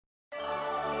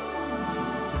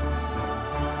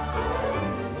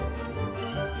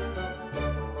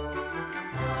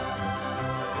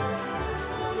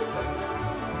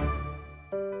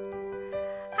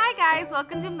guys,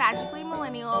 welcome to Magically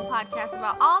Millennial, a podcast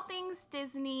about all things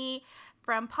Disney,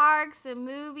 from parks and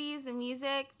movies and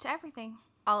music to everything.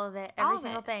 All of it, every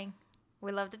single thing.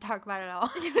 We love to talk about it all.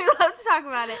 We love to talk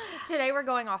about it. Today we're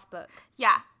going off book.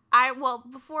 Yeah,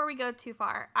 before we go too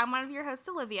far, I'm one of your hosts,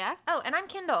 Olivia. Oh, and I'm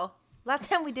Kendall. Last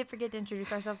time we did forget to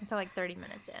introduce ourselves until like 30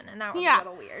 minutes in, and that was a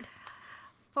little weird.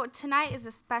 But tonight is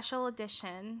a special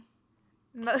edition.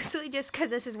 Mostly just because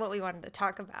this is what we wanted to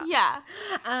talk about. Yeah.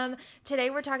 Today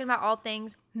we're talking about all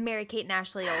things Mary-Kate and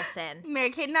Ashley Olsen.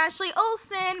 Mary-Kate and Ashley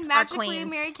Olsen. Magically queens.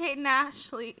 Mary-Kate and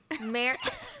Ashley.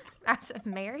 I said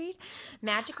married?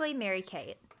 Magically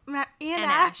Mary-Kate. And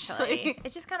Ashley.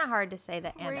 It's just kind of hard to say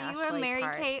the and Ashley Were you a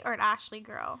Mary-Kate or an Ashley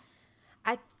girl?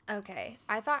 I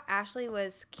thought Ashley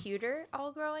was cuter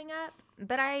all growing up,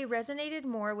 but I resonated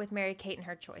more with Mary-Kate and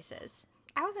her choices.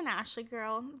 I was an Ashley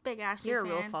girl. Big Ashley You're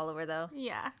fan. a real follower, though.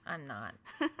 Yeah. I'm not.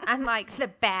 I'm like the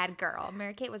bad girl.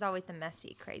 Mary-Kate was always the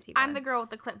messy, crazy one. I'm the girl with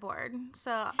the clipboard.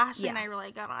 So Ashley and I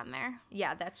really got on there.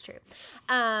 Yeah, that's true.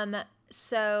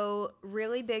 So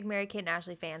really big Mary-Kate and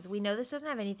Ashley fans. We know this doesn't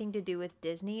have anything to do with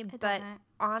Disney, but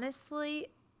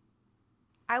honestly,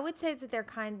 I would say that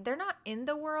they're not in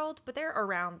the world, but they're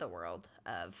around the world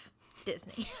of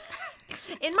Disney.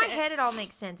 In my head, it all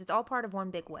makes sense. It's all part of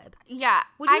one big web. Yeah,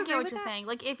 I get what you're that? saying.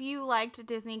 Like, if you liked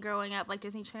Disney growing up, like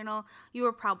Disney Channel, you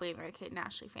were probably a Mary-Kate and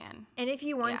Ashley fan. And if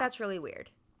you weren't, that's really weird.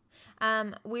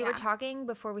 We were talking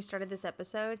before we started this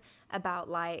episode about,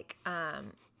 like,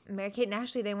 Mary-Kate and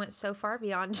Ashley, they went so far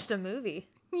beyond just a movie.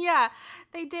 Yeah,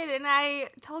 they did. And I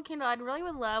told Kendall I really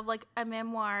would love, like, a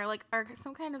memoir, like, or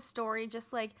some kind of story,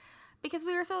 just, like, because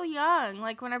we were so young.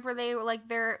 Like, whenever they were, like,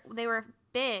 they were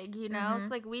big, you know? Mm-hmm. So,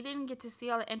 like, we didn't get to see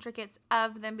all the intricacies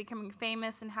of them becoming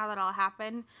famous and how that all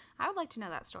happened. I would like to know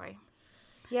that story.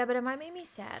 Yeah, but it might make me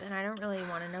sad, and I don't really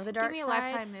want to know the dark side. Give me a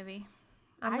Lifetime movie.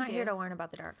 I'm not here to learn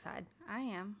about the dark side. I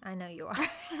am. I know you are.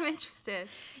 I'm interested.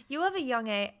 You love a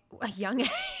YA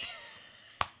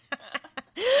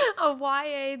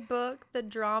book, the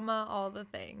drama, all the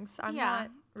things. I'm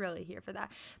not really here for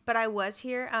that. But I was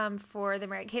here for the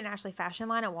Mary-Kate and Ashley fashion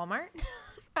line at Walmart.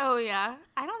 Oh, yeah.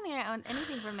 I don't think I owned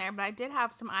anything from there, but I did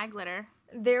have some eye glitter.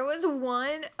 There was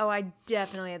one. Oh, I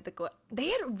definitely had the glitter. They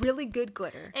had really good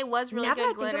glitter. It was really good glitter.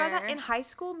 Now that I think about that, in high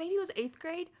school, maybe it was 8th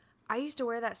grade, I used to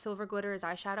wear that silver glitter as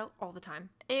eyeshadow all the time.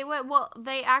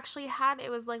 They actually had, it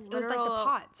was like literal. It was like the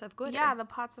pots of glitter. Yeah, the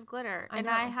pots of glitter. I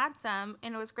had some,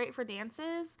 and it was great for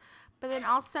dances. But then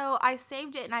also, I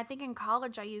saved it, and I think in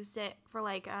college I used it for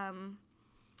like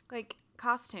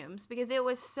costumes because it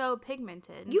was so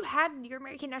pigmented. You had your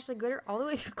Mary-Kate and Ashley glitter all the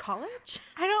way through college?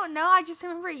 I don't know. I just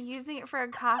remember using it for a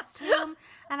costume,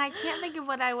 and I can't think of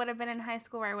what I would have been in high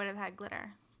school where I would have had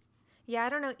glitter. Yeah, I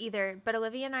don't know either, but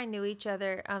Olivia and I knew each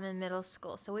other in middle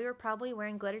school, so we were probably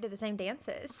wearing glitter to the same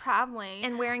dances. Probably.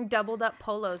 And wearing doubled up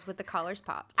polos with the collars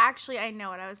popped. Actually, I know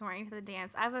what I was wearing to the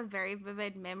dance. I have a very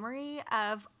vivid memory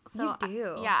of... You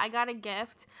do? I got a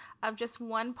gift of just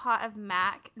one pot of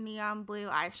MAC neon blue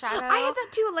eyeshadow. I had that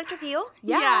too, Electric Eel.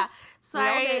 Yeah. So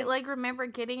I remember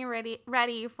getting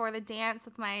ready for the dance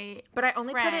with my But I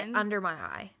only friends. put it under my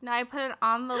eye. No, I put it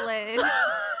on the lid.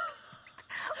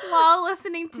 While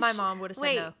listening to... My mom would have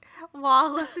said no.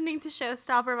 While listening to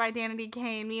Showstopper by Danity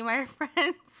Kane, me and my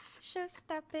friends...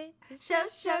 Showstop it.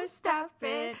 Showstop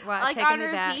it. Wow, like on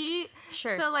repeat.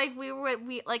 Sure. So like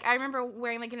I remember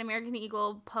wearing like an American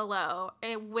Eagle polo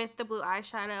with the blue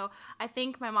eyeshadow. I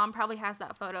think my mom probably has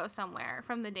that photo somewhere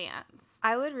from the dance.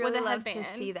 I would really love to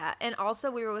see that. And also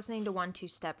we were listening to 1-2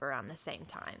 Step around the same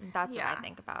time. That's what I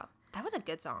think about. That was a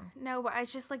good song. No, but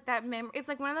it's just like that it's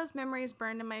like one of those memories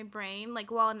burned in my brain.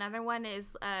 Like, while another one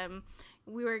is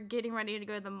we were getting ready to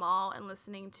go to the mall and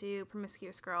listening to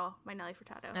Promiscuous Girl by Nelly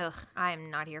Furtado. Ugh, I am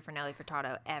not here for Nelly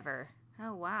Furtado ever.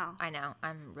 Oh, wow. I know.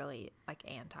 I'm really like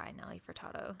anti Nelly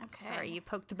Furtado. Okay. Sorry, you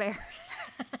poked the bear.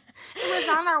 It was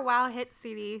on our Wow Hit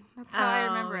CD. That's how I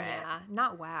remember it. Yeah,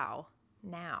 not Wow.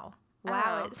 Now.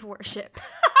 Wow is worship.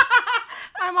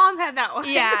 My mom had that one.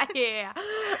 Yeah.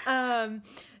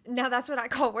 Now that's what I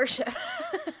call worship.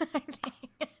 I think.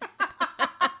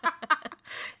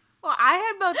 Well, I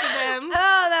had both of them.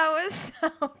 Oh, that was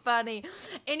so funny.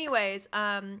 Anyways,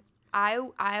 I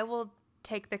will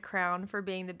take the crown for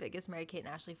being the biggest Mary-Kate and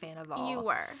Ashley fan of all. You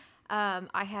were.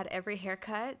 I had every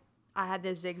haircut. I had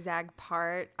the zigzag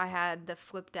part. I had the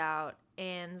flipped out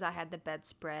ends. I had the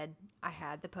bedspread. I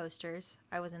had the posters.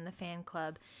 I was in the fan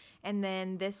club. And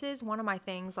then this is one of my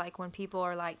things, like when people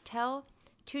are like, tell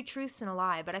 2 truths and a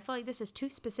lie, but I feel like this is too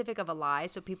specific of a lie,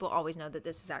 so people always know that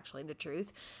this is actually the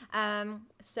truth.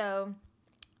 So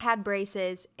had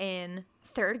braces in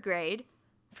 3rd grade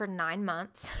for 9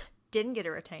 months. Didn't get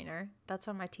a retainer. That's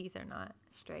why my teeth are not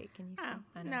straight. Can you see? Oh,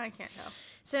 I know. no, I can't tell.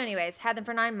 So anyways, had them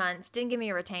for 9 months. Didn't give me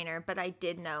a retainer, but I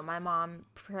did know. My mom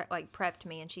prepped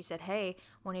me, and she said, hey,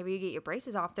 whenever you get your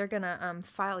braces off, they're going to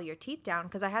file your teeth down.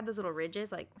 Because I had those little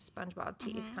ridges, like SpongeBob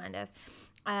teeth, kind of.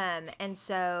 And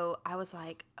so I was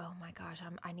like, oh my gosh,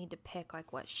 I need to pick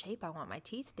like what shape I want my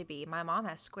teeth to be. My mom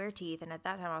has square teeth, and at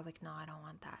that time I was like, no, I don't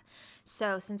want that.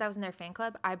 So since I was in their fan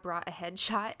club, I brought a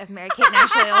headshot of Mary-Kate and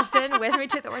Ashley Olsen with me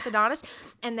to the orthodontist,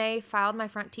 and they filed my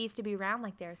front teeth to be round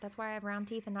like theirs. That's why I have round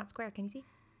teeth and not square. Can you see?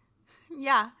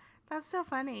 Yeah, that's so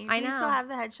funny. I Do you know. still have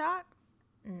the headshot?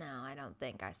 No, I don't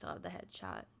think I still have the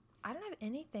headshot. I don't have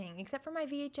anything except for my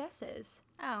VHSs.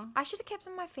 Oh. I should have kept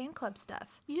some of my fan club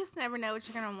stuff. You just never know what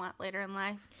you're going to want later in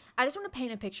life. I just want to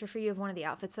paint a picture for you of one of the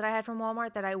outfits that I had from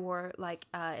Walmart that I wore like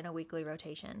in a weekly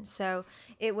rotation. So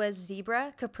it was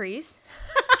zebra capris.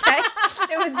 Okay.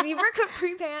 It was zebra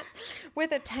capri pants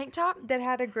with a tank top that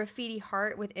had a graffiti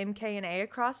heart with MK and A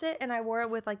across it. And I wore it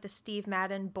with like the Steve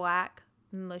Madden black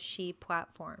mushy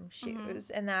platform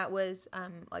shoes. And that was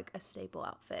like a staple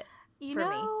outfit You for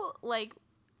know, like,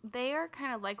 they are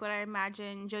kind of like what I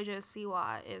imagine JoJo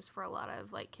Siwa is for a lot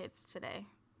of, like, kids today.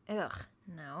 me. Ugh,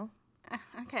 no.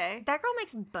 Okay. That girl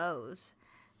makes bows.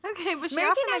 Okay, but she Mary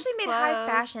also Kate makes actually made high clothes.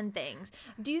 fashion things.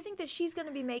 Do you think that she's going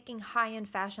to be making high-end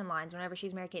fashion lines whenever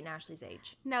she's Mary Kate and Ashley's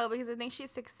age? No, because I think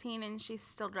she's 16 and she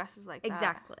still dresses like that.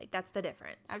 Exactly. That's the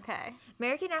difference. Okay.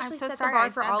 Mary Kate and Ashley so set sorry the bar I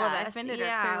for said all that. of I us. offended her,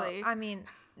 Yeah, clearly. I mean,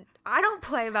 I don't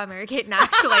play about Mary Kate and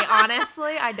Ashley,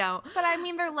 honestly. I don't. But I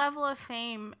mean, their level of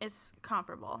fame is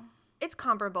comparable. It's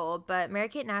comparable, but Mary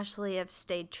Kate and Ashley have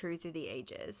stayed true through the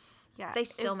ages. Yeah. They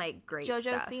still Is make great JoJo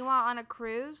stuff. Siwa on a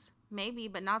cruise? Maybe,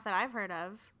 but not that I've heard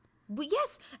of. Well,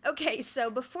 yes. Okay, so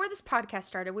before this podcast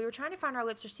started, we were trying to find Our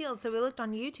Lips Are Sealed, so we looked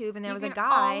on YouTube, and there was a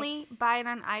guy... only buy it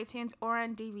on iTunes or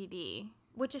on DVD.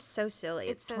 Which is so silly.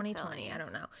 It's so 2020. silly. I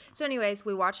don't know. So anyways,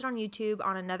 we watched it on YouTube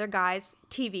on another guy's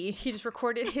TV. He just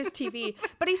recorded his TV,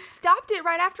 but he stopped it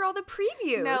right after all the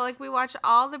previews. No, like we watched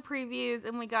all the previews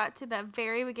and we got to the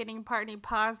very beginning part and he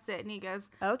paused it and he goes,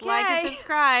 Okay. like and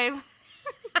subscribe.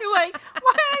 You're like,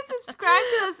 why did I subscribe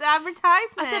to those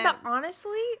advertisements? I said, but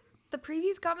honestly, the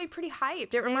previews got me pretty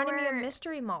hyped. It reminded me of were-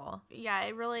 Mystery Mall. Yeah,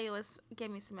 it really gave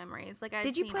me some memories. Like,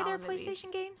 Did you play their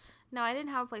PlayStation games? No, I didn't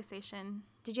have a PlayStation.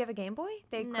 Did you have a Game Boy?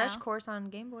 They No. Crash Course on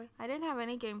Game Boy. I didn't have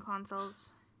any game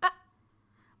consoles. Ah.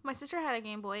 My sister had a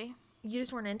Game Boy. You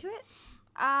just weren't into it?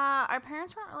 Our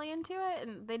parents weren't really into it,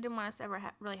 and they didn't want us to ever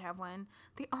really have one.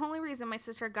 The only reason my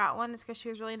sister got one is because she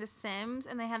was really into Sims,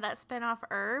 and they had that spin-off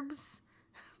Herbs.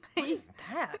 What is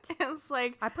that? It was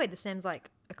like I played The Sims like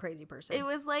a crazy person. it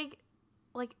was like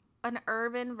an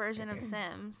urban version of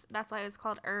Sims. That's why it was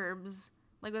called Herbs,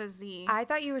 like with a Z. I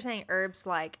thought you were saying herbs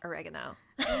like oregano.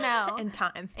 No. And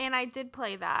thyme. And I did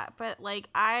play that, but like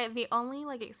the only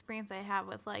like experience I have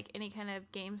with like any kind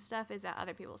of game stuff is at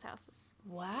other people's houses.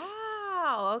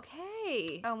 Wow.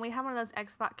 Okay. We had one of those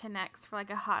Xbox Connects for like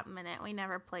a hot minute. We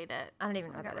never played it. I don't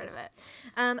even know I what got that rid is.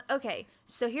 of it. Okay,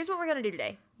 so here's what we're going to do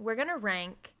today. We're going to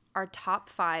rank our top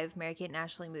 5 Mary Kate and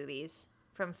Ashley movies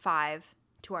from 5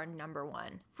 to our number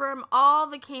 1. From all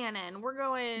the canon, we're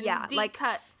going deep like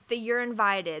cuts. the You're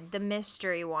Invited, the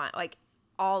mystery one, like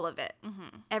all of it.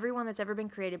 Mm-hmm. Everyone that's ever been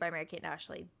created by Mary Kate and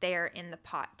Ashley, they're in the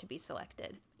pot to be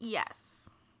selected. Yes.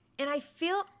 And I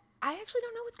actually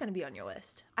don't know what's going to be on your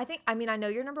list. I know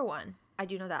you're number 1. I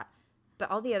do know that. But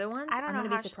all the other ones, I don't I'm know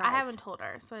going to how be surprised. I haven't told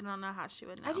her, so I don't know how she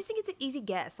would know. I just think it's an easy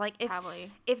guess. Like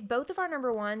Probably. if both of our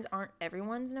number 1s aren't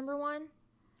everyone's number 1,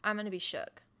 I'm going to be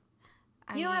shook.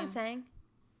 You know what I'm saying?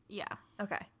 Yeah.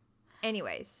 Okay.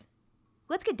 Anyways,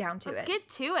 let's get down to it. Let's get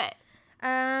to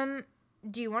it.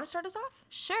 Do you want to start us off?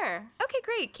 Sure. Okay,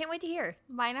 great. Can't wait to hear.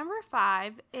 My number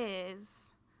 5 is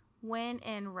When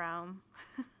in Rome.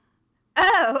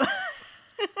 Oh.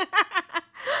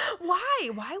 Why?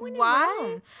 Why when in Why?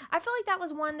 Rome? I feel like that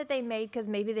was one that they made because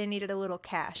maybe they needed a little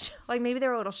cash. Like maybe they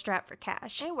were a little strapped for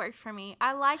cash. It worked for me.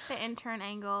 I like the intern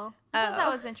angle. I thought that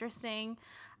Oh. was interesting.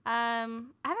 I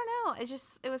don't know.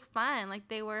 It was fun. Like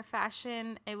they were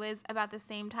fashion. It was about the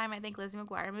same time I think Lizzie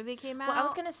McGuire movie came out. Well, I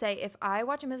was gonna say if I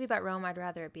watch a movie about Rome, I'd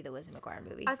rather it be the Lizzie McGuire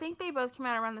movie. I think they both came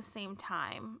out around the same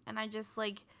time, and I just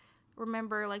like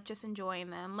remember like just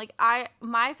enjoying them. Like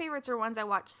my favorites are ones I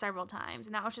watched several times,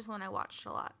 and that was just one I watched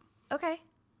a lot. Okay.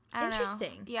 I don't know.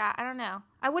 Interesting. Yeah, I don't know.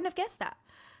 I wouldn't have guessed that.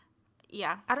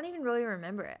 Yeah. I don't even really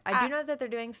remember it. I do know that they're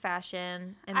doing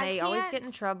fashion, and I they always can't get in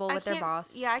s- trouble I with their can't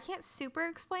boss. Yeah, I can't super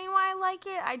explain why I like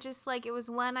it. I just like it was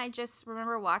one I just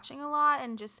remember watching a lot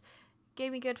and just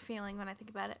gave me good feeling when I think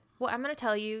about it. Well, I'm going to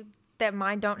tell you that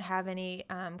mine don't have any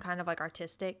kind of like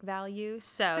artistic value,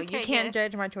 so you Okay, can't good.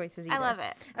 judge my choices either. I love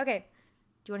it. Okay.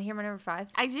 Do you want to hear my number 5?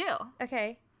 I do.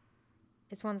 Okay.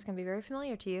 it's one that's going to be very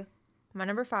familiar to you. My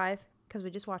number 5, because we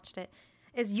just watched it,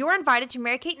 is You're Invited to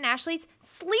Mary-Kate and Ashley's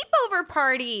sleepover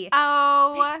party.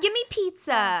 Oh. Gimme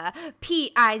pizza.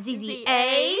 Pizza. Gimme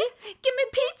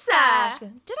pizza. She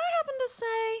goes, did I happen to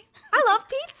say I love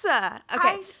pizza?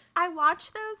 Okay. I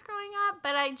watched those growing up,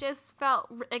 but I just felt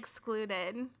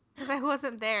excluded because I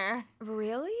wasn't there.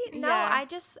 Really? No, Yeah.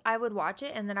 I would watch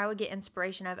it and then I would get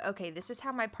inspiration of, okay, this is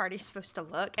how my party's supposed to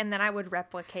look, and then I would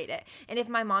replicate it. And if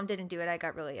my mom didn't do it, I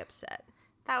got really upset.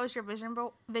 That was your vision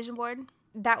board?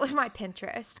 That was my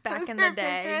Pinterest back in the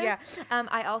day. Pinterest? Yeah.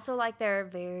 I also like their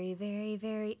very, very,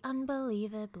 very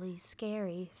unbelievably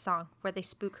scary song where they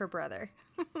spook her brother.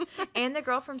 And the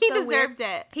girl from He So Weird. deserved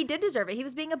it. He did deserve it. He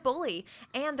was being a bully.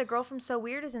 And the girl from So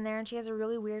Weird is in there, and she has a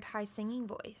really weird high singing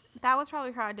voice. That was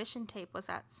probably her audition tape, was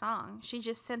that song. She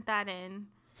just sent that in.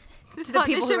 To the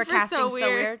people who were for casting So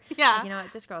Weird. Yeah. Like, you know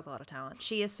what? This girl has a lot of talent.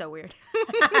 She is so weird.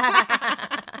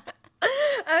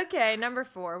 Okay, number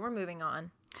 4. We're moving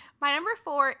on. My number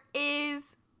 4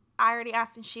 is, I already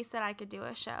asked and she said I could do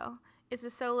a show. It's the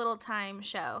So Little Time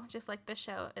show, just like the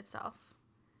show itself.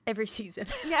 Every season.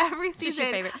 Yeah, every season. Just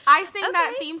your favorite. I sing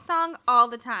that theme song all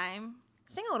the time.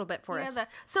 Sing a little bit for us.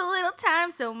 So little time,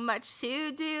 so much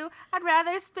to do. I'd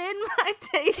rather spend my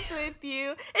days with you.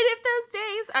 And if those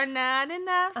days are not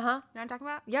enough. Uh-huh. You know what I'm talking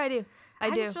about? Yeah, I do. I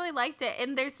do. just really liked it.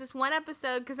 And there's this one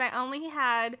episode, because I only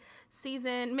had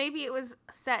maybe it was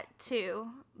set 2.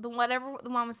 The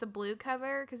one was the blue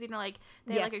cover, because, you know, like,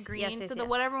 they had, like, a green. Yes, so the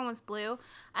whatever one was blue.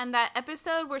 And that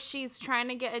episode where she's trying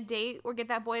to get a date or get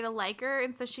that boy to like her,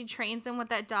 and so she trains him with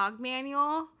that dog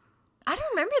manual. I don't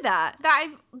remember that.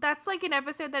 That's like an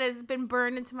episode that has been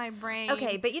burned into my brain.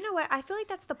 Okay, but you know what? I feel like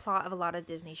that's the plot of a lot of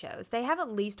Disney shows. They have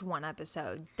at least one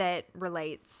episode that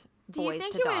relates boys to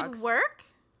dogs. Do you think it would work?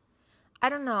 I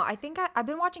don't know. I think I've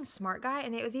been watching Smart Guy,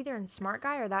 and it was either in Smart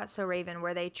Guy or That's So Raven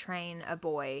where they train a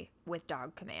boy with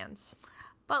dog commands.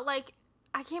 But, like,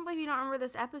 I can't believe you don't remember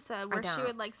this episode where she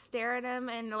would, like, stare at him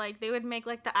and, like, they would make,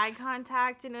 like, the eye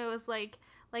contact, and it was, like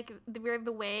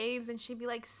the waves, and she'd be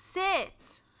like, sit.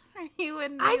 He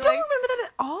wouldn't. I don't remember that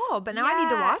at all, but now I need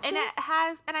to watch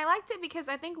it. And I liked it because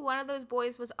I think one of those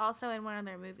boys was also in one of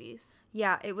their movies.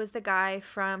 Yeah, it was the guy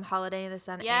from Holiday in the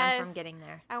Sun and from Getting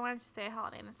There. I wanted to say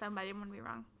Holiday in the Sun, but I didn't want to be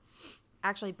wrong.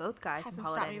 Actually, both guys from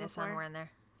Holiday in the Sun were in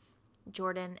there.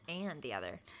 Jordan and the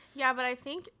other. Yeah, but I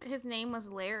think his name was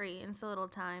Larry in So Little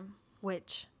Time.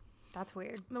 Which, that's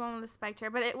weird. The one with the spiked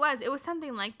hair, but it was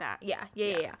something like that. Yeah.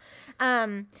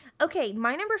 Okay,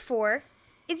 my number 4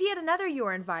 is yet another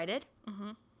You're Invited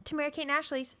to Mary-Kate and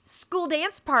Ashley's school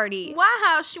dance party.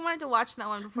 Wow, she wanted to watch that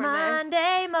one before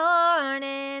Monday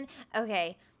morning.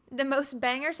 Okay, the most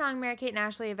banger song Mary-Kate and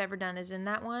Ashley have ever done is in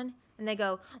that one. And they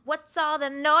go, what's all the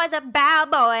noise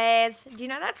about, boys? Do you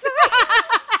know that song?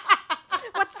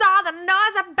 What's all the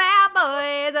noise about,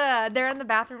 boys? They're in the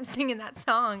bathroom singing that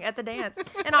song at the dance.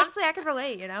 And honestly, I could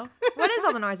relate, you know? What is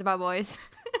all the noise about, boys?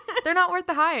 They're not worth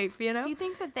the hype, you know? Do you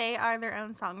think that they are their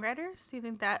own songwriters? Do you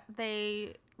think that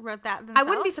they wrote that themselves? I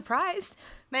wouldn't be surprised.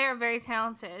 They are very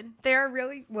talented. They are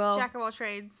really, well... Jack of all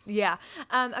trades. Yeah.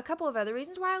 A couple of other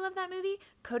reasons why I love that movie.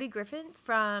 Cody Griffin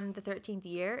from The 13th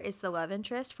Year is the love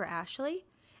interest for Ashley.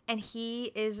 And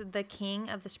he is the king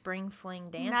of the spring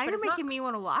fling dance. Now you're making me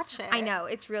want to watch it. I know.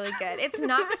 It's really good. It's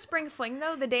not the spring fling,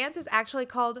 though. The dance is actually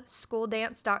called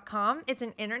schooldance.com. It's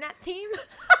an internet theme.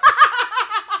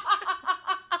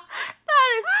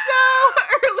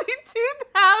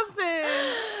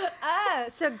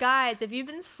 So guys, if you've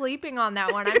been sleeping on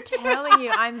that one, I'm telling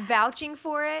you, I'm vouching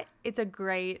for it. It's a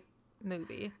great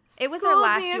movie. It was their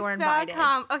last You're Invited.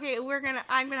 Okay,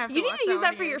 I'm gonna have to. You need to use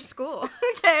that for your school.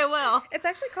 Okay, I will. It's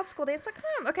actually called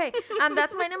schooldance.com. Okay,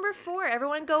 that's my number 4.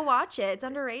 Everyone go watch it. It's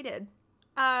underrated.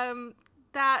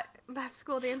 That's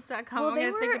schooldance.com. Well, I'm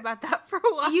going to think about that for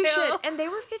a while. You should. And they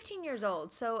were 15 years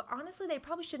old. So, honestly, they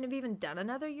probably shouldn't have even done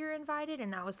another You're Invited.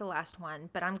 And that was the last one.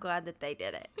 But I'm glad that they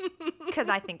did it. Because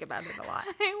I think about it a lot.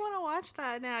 I want to watch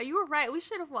that now. You were right. We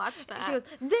should have watched that. She goes,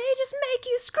 they just make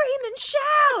you scream and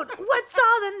shout. What's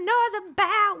all the noise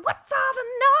about? What's all the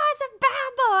noise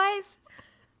about, boys?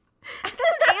 That's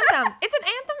an anthem. It's an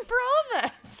anthem for all of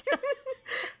us.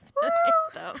 It's an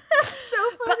anthem. So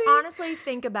funny. But honestly,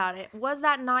 think about it. Was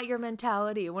that not your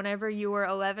mentality whenever you were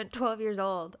 11, 12 years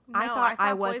old? No, I thought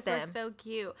I was boys them. Were so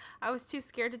cute. I was too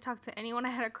scared to talk to anyone I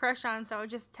had a crush on, so I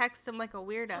would just text them like a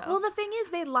weirdo. Well, the thing is,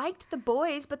 they liked the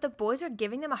boys, but the boys are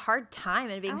giving them a hard time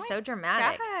and being so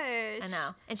dramatic. Gosh. I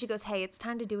know. And she goes, hey, it's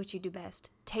time to do what you do best.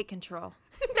 Take control.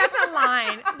 That's a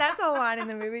line. That's a line in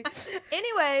the movie.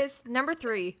 Anyways, number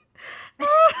 3.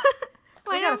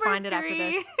 We gotta find it after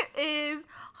this. Is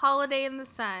Holiday in the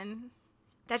Sun.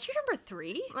 That's your number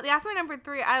 3? Well, that's my number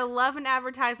 3. I love an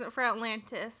advertisement for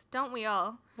Atlantis. Don't we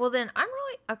all? Well, then I'm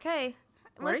really... Okay.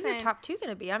 What are your Listen, top 2 going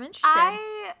to be? I'm interested.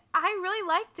 I really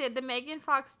liked it. The Megan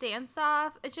Fox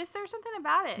dance-off. It's just, there's something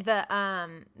about it.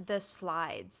 The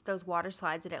slides, those water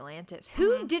slides at Atlantis.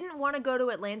 Who didn't want to go to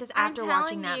Atlantis after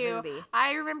watching that movie?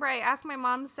 I remember I asked my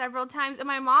mom several times, and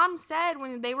my mom said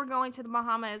when they were going to the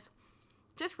Bahamas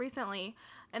just recently,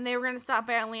 and they were going to stop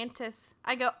by Atlantis,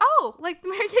 I go, oh, like the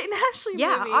Mary-Kate and Ashley movie.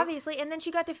 Yeah, obviously. And then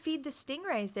she got to feed the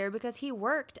stingrays there because he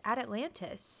worked at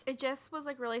Atlantis. It just was,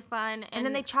 like, really fun. And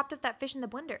then they chopped up that fish in the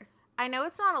blender. I know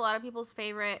it's not a lot of people's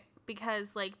favorite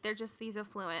because, like, they're just these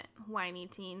affluent, whiny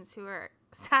teens who are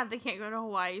sad they can't go to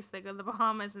Hawaii, so they go to the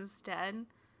Bahamas instead.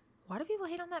 Why do people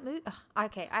hate on that movie? Ugh,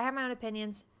 okay, I have my own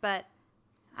opinions, but...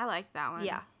 I like that one.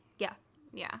 Yeah.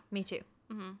 Me too.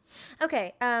 Mm-hmm.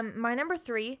 Okay, my number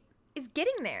 3 is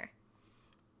Getting There.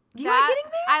 Do you like Getting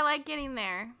There? I like Getting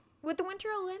There. With the Winter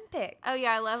Olympics. Oh,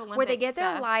 yeah, I love Olympics. Where they get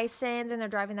their license and they're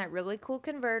driving that really cool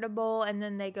convertible and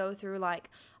then they go through, like,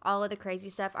 all of the crazy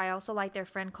stuff. I also like their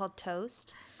friend called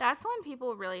Toast. That's one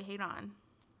people really hate on.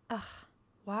 Ugh.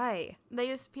 Why?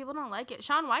 People don't like it.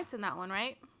 Shaun White's in that one,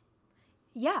 right?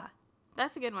 Yeah.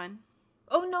 That's a good one.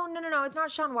 Oh, no. It's not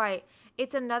Shaun White.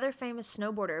 It's another famous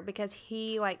snowboarder because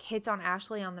he, like, hits on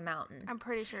Ashley on the mountain. I'm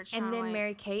pretty sure it's Shaun And then White.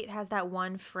 Mary-Kate has that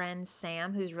one friend,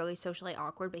 Sam, who's really socially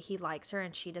awkward, but he likes her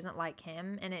and she doesn't like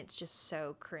him. And it's just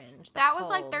so cringe. That was,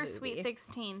 like, their movie. Sweet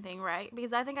 16 thing, right?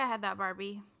 Because I think I had that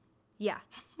Barbie. Yeah.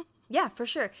 Yeah, for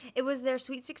sure. It was their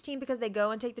Sweet 16 because they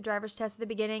go and take the driver's test at the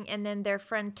beginning, and then their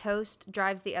friend Toast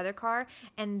drives the other car,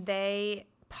 and they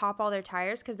pop all their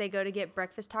tires because they go to get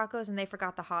breakfast tacos, and they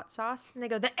forgot the hot sauce. And they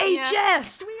go, the HS!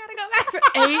 Yeah. We gotta go back for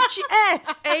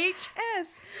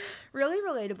HS! Really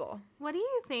relatable. What do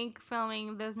you think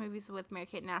filming those movies with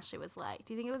Mary-Kate and Ashley was like?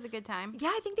 Do you think it was a good time? Yeah,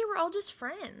 I think they were all just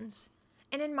friends.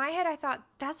 And in my head, I thought,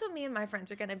 that's what me and my friends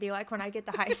are going to be like when I get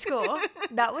to high school.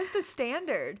 That was the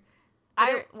standard.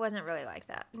 But it wasn't really like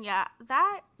that. Yeah,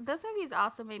 those movies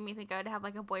also made me think I would have,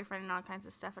 like, a boyfriend and all kinds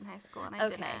of stuff in high school, and I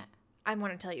didn't. I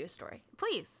want to tell you a story.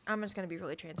 Please. I'm just going to be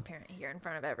really transparent here in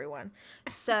front of everyone.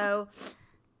 So,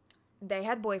 they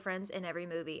had boyfriends in every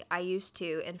movie. I used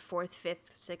to, in 4th,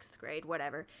 5th, 6th grade,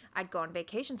 whatever, I'd go on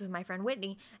vacations with my friend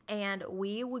Whitney, and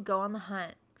we would go on the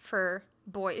hunt for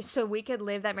boys so we could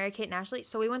live that Mary-Kate and Ashley.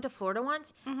 So we went to Florida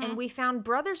once, and we found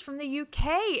brothers from the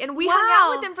UK, and we hung out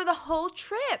with them for the whole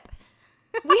trip.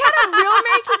 We had a real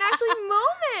Mary-Kate and Ashley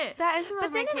moment. That is a real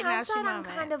Mary-Kate and Ashley moment.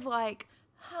 I'm kind of like,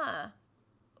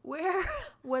 where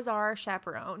was our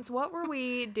chaperones? What were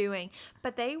we doing?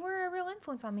 But they were a real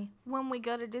influence on me. When we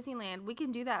go to Disneyland, we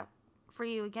can do that for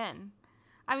you again.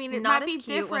 I mean, it not might be as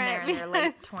cute different when they're in their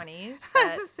late 20s. But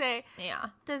I was to say, yeah.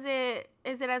 Is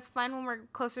it as fun when we're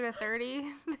closer to 30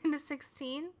 than to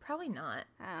 16? Probably not.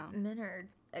 Oh. Men are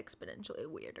exponentially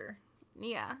weirder.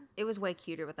 Yeah. It was way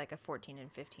cuter with like a 14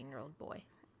 and 15-year-old boy.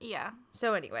 Yeah.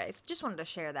 So anyways, just wanted to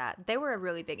share that. They were a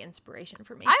really big inspiration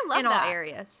for me. I love in that. all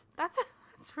areas. That's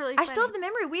really funny. I still have the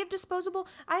memory. We have disposable.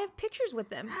 I have pictures with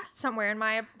them somewhere in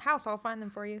my house. I'll find them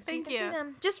for you so you can see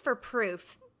them. Just for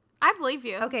proof. I believe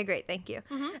you. Okay, great. Thank you.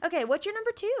 Mm-hmm. Okay, what's your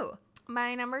number 2?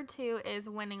 My number 2 is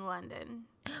Winning London.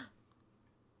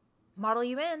 Model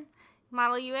You In.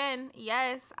 Model You In.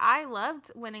 Yes, I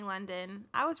loved Winning London.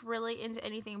 I was really into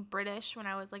anything British when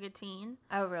I was like a teen.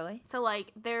 Oh, really? So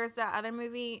like there's that other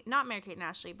movie, not Mary-Kate and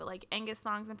Ashley, but like Angus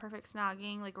Thongs and Perfect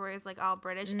Snogging, like where it's like all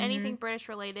British. Mm-hmm. Anything British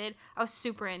related, I was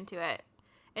super into it.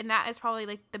 And that is probably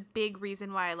like the big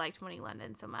reason why I liked Winning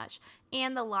London so much.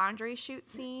 And the laundry chute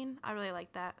scene, I really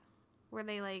like that. Where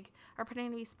they like are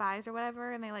pretending to be spies or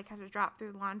whatever and they like have to drop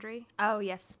through the laundry. Oh,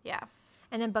 yes. Yeah.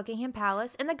 And then Buckingham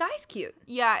Palace. And the guy's cute.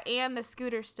 Yeah, and the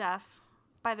scooter stuff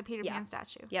by the Peter Pan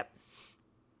statue. Yep.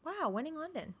 Wow, Winning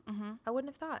London. Mm-hmm. I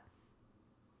wouldn't have thought.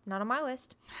 Not on my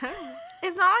list.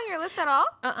 It's not on your list at all?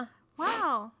 Uh-uh.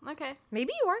 Wow. Okay.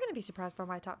 Maybe you are going to be surprised by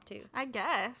my top 2. I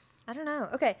guess. I don't know.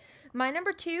 Okay. My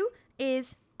number 2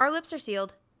 is Our Lips Are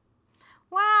Sealed.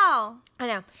 Wow. I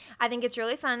know. I think it's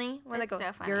really funny when they go,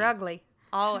 so funny. You're ugly.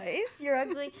 Always. You're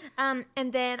ugly. And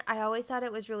then I always thought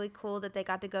it was really cool that they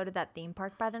got to go to that theme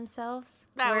park by themselves.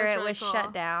 Where it was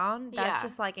shut down. That's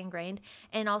just like ingrained.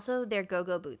 And also their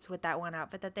go-go boots with that one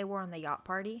outfit that they wore on the yacht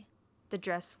party. The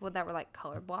dress that were like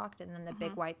color blocked and then the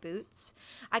big white boots.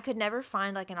 I could never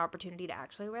find like an opportunity to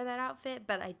actually wear that outfit,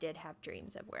 but I did have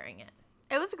dreams of wearing it.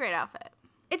 It was a great outfit.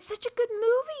 It's such a good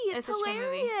movie. It's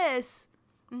hilarious.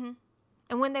 Mm-hmm.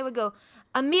 And when they would go,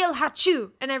 Emil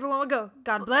Hachu, and everyone would go,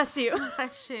 God bless you.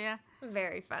 Yeah.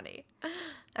 Very funny.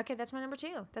 Okay, that's my number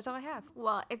 2. That's all I have.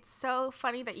 Well, it's so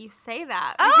funny that you say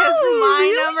that because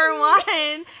my number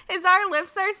 1 is Our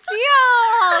Lips Are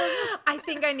Sealed. I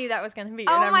think I knew that was going to be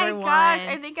your Oh number 1. my gosh.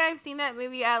 I think I've seen that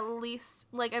movie at least,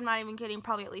 like, I'm not even kidding,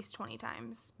 probably at least 20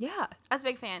 times. Yeah. I was a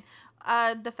big fan.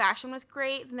 The fashion was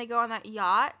great. Then they go on that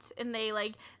yacht and they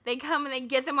come and they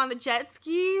get them on the jet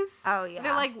skis. Oh, yeah.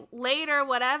 They're like late or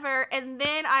whatever. And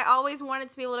then I always wanted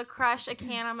to be able to crush a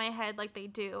can on my head like they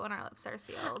do when Our Lips Are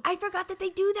Sealed. I forgot that they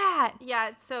do that. Yeah,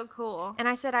 it's so cool. And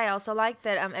I said I also liked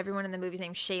that everyone in the movie's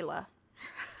named Shayla.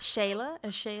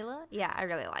 Shayla? Yeah, I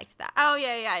really liked that. Oh,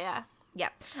 yeah.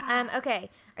 Yep. Okay.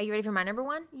 Are you ready for my number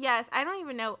 1? Yes, I don't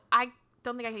even know. I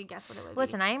don't think I could guess what it would be.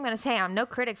 Listen, I am going to say I'm no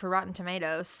critic for Rotten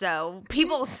Tomatoes, so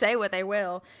people say what they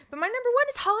will. But my number 1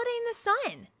 is Holiday in the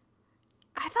Sun.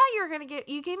 I thought you were going to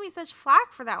you gave me such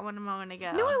flack for that one a moment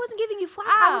ago. No, I wasn't giving you flack.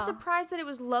 Oh. I was surprised that it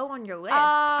was low on your list.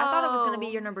 I thought it was going to be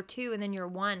your number 2, and then your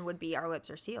 1 would be Our Lips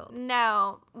Are Sealed.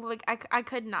 No, like I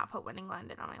could not put Winning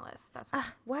London on my list. That's why.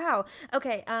 Wow.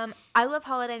 Okay. I love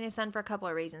Holiday in the Sun for a couple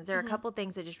of reasons. There are a couple of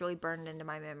things that just really burned into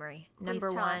my memory.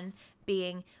 Number 1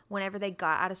 being whenever they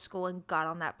got out of school and got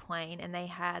on that plane and they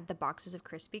had the boxes of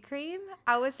Krispy Kreme.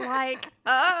 I was like,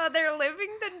 oh, they're living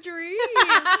the dream.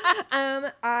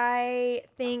 I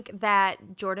think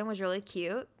that Jordan was really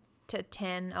cute to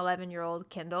 10, 11-year-old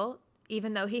Kendall,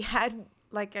 even though he had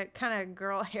like a kind of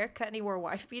girl haircut and he wore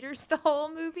wife beaters the whole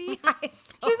movie. He was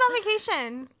on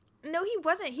vacation. No, he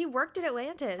wasn't. He worked at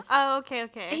Atlantis. Oh,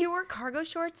 okay. He wore cargo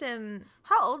shorts and...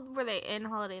 How old were they in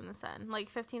Holiday in the Sun? Like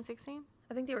 15, 16?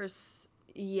 I think they were...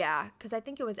 Yeah, because I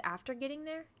think it was after getting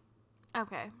there.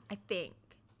 Okay. I think.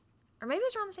 Or maybe it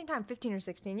was around the same time, 15 or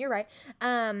 16. You're right.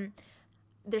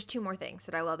 There's 2 more things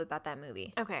that I love about that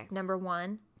movie. Okay. Number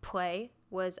 1, Play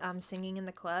was singing in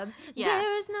the club. Yes.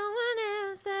 There is no one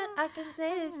else that I can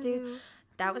say this to.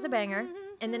 That was a banger.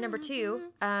 And then number 2,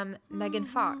 Megan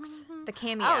Fox, the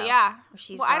cameo. Oh, yeah.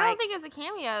 She's I don't think it was a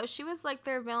cameo. She was like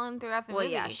their villain throughout the movie.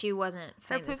 Well, yeah, she wasn't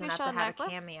famous puka enough shell to have necklace?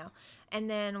 a cameo. And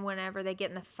then whenever they get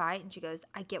in the fight and she goes,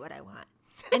 I get what I want.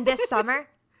 And this summer,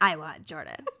 I want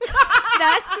Jordan.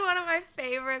 That's one of my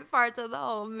favorite parts of the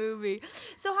whole movie.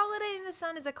 So Holiday in the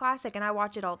Sun is a classic, and I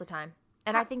watch it all the time.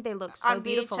 And I think they look so on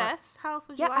beautiful. VHS? How else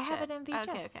would you watch it? Yeah, I have it on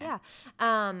VHS. Okay.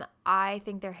 Yeah. I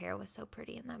think their hair was so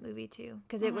pretty in that movie, too.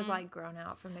 Because it was, like, grown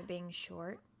out from it being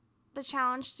short. The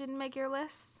Challenge didn't make your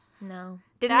list? No.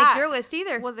 Didn't make your list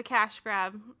either. Was a cash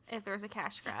grab, if there was a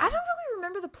cash grab. I don't really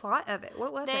remember the plot of it.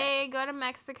 What was it? They go to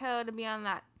Mexico to be on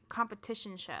that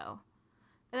competition show.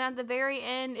 And at the very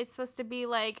end, it's supposed to be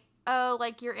like, oh,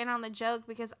 like you're in on the joke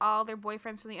because all their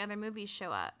boyfriends from the other movies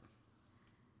show up.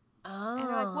 Oh. And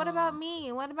they're like, what about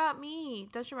me? What about me?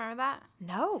 Don't you remember that?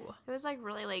 No. It was like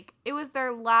really like, it was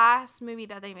their last movie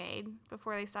that they made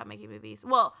before they stopped making movies.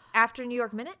 Well, After New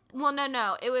York Minute? well,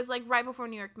 no. It was like right before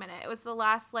New York Minute. It was the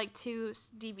last like 2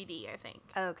 DVD, I think.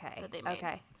 Okay. That they made.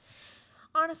 Okay.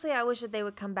 Honestly, I wish that they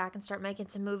would come back and start making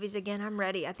some movies again. I'm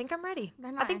ready. I think I'm ready.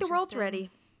 They're not I think the world's interested. ready.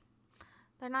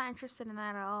 They're not interested in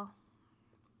that at all.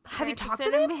 Have you They're talked to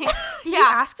interested them? in me. You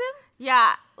Yeah. ask them?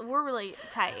 Yeah, we're really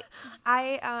tight.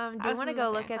 I do was want to in go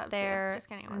the look fan at club, too. their Just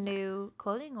kidding, I wasn't. new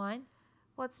clothing line.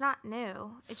 Well, it's not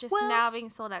new. It's just Well- now being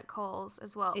sold at Kohl's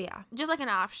as well. Yeah. Just like an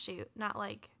offshoot, not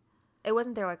like... It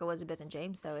wasn't there like Elizabeth and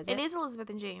James, though, is it? It is Elizabeth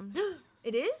and James.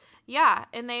 It is? Yeah,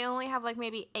 and they only have like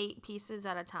maybe 8 pieces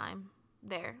at a time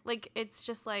there. Like, it's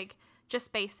just like,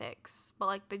 just basics. But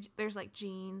like, there's like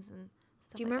jeans and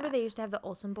stuff. Do you remember they used to have the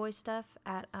Olsen Boys stuff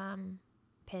at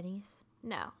Penny's?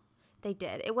 No. They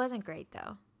did. It wasn't great,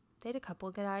 though. They had a couple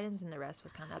of good items, and the rest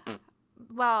was kind of...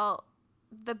 Well,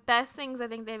 the best things I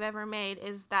think they've ever made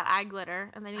is that eye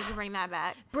glitter, and they need to bring that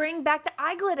back. Bring back the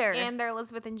eye glitter! And their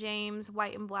Elizabeth and James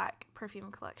white and black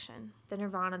perfume collection. The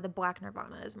Nirvana, the black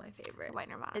Nirvana is my favorite. The white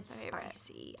Nirvana is It's my favorite.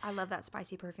 spicy. I love that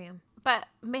spicy perfume. But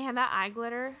man, that eye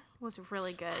glitter was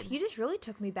really good. You just really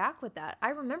took me back with that. I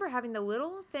remember having the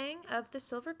little thing of the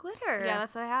silver glitter. Yeah,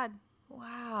 that's what I had.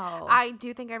 Wow. I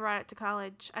do think I brought it to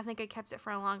college. I think I kept it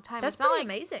for a long time. That's it's not pretty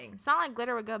like, amazing. It's not like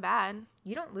glitter would go bad.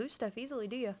 You don't lose stuff easily,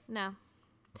 do you? No.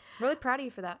 Really proud of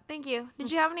you for that. Thank you. Did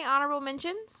you have any honorable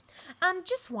mentions?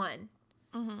 Just one.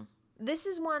 Mm-hmm. This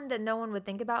is one that no one would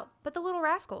think about, but The Little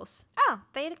Rascals. Oh.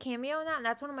 They had a cameo in that, and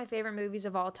that's one of my favorite movies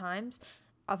of all times.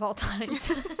 Of all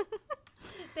times.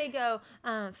 They go,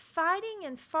 fighting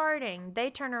and farting.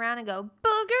 They turn around and go,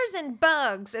 boogers and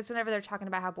bugs. It's whenever they're talking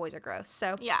about how boys are gross.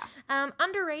 So, Yeah.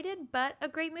 Underrated, but a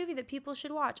great movie that people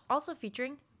should watch. Also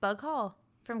featuring Bug Hall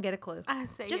from Get a Clue. I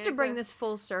say Just Get to a bring Clue. this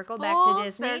full circle Full back to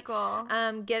Disney. circle.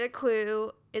 Get a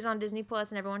Clue is on Disney Plus,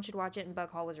 and everyone should watch it. And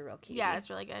Bug Hall was a real cutie. Yeah, it's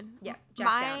really good. Yeah,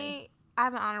 Jack Downey. I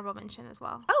have an honorable mention as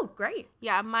well. Oh, great.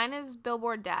 Yeah, mine is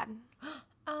Billboard Dad.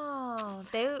 Oh,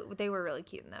 they were really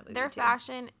cute in that movie, Their too.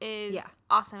 fashion is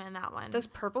awesome in that one. Those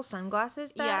purple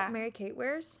sunglasses that Mary Kate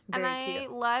wears, very cute.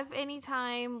 And I love any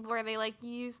time where they, like,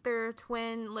 use their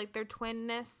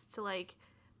twinness to, like,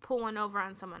 pull one over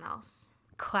on someone else.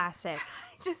 Classic.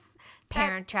 Just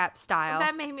Parent Trap style.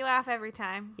 That made me laugh every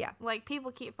time. Yeah. Like,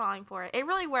 people keep falling for it. It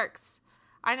really works.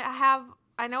 I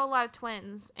know a lot of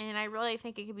twins, and I really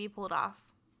think it could be pulled off.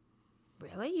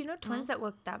 Really? You know twins that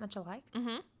look that much alike?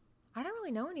 Mm-hmm. I don't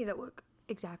really know any that look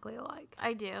exactly alike.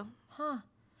 I do. Huh.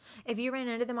 If you ran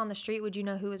into them on the street, would you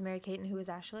know who was Mary Kate and who was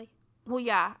Ashley? Well,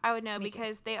 yeah, I would know Me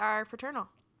because they are fraternal.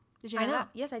 Did you know that?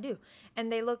 Yes, I do. And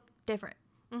they look different.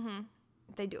 Mm-hmm.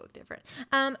 They do look different.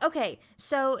 Okay,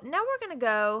 so now we're going to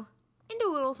go into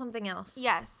a little something else.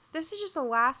 Yes. This is just a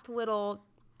last little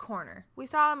corner. We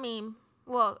saw a meme.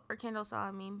 Well, or Kendall saw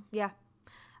a meme. Yeah.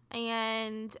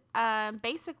 And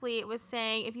basically it was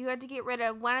saying if you had to get rid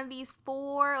of one of these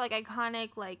 4 like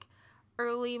iconic like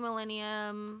early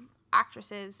millennium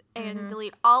actresses and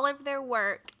delete all of their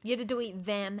work. You had to delete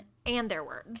them and their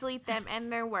work. Delete them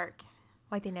and their work.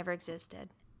 Like they never existed.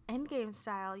 Endgame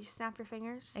style. You snap your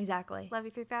fingers. Exactly. Love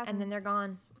you 3000. And then they're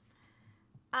gone.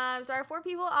 So our 4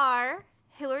 people are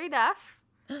Hilary Duff,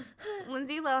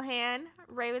 Lindsay Lohan,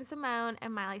 Raven Simone,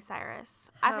 and Miley Cyrus.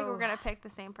 I think we're going to pick the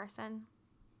same person.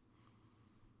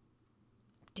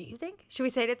 Do you think? Should we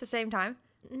say it at the same time?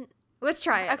 Let's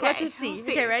try it. Okay, Let's just see. we'll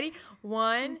see. Okay, ready?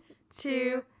 1,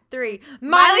 2, 3.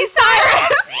 Miley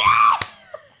Cyrus!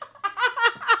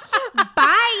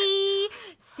 Bye!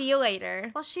 See you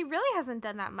later. Well, she really hasn't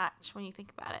done that much when you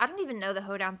think about it. I don't even know the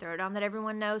hoedown throwdown that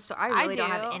everyone knows, so I really don't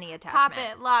have any attachment. Pop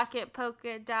it, lock it,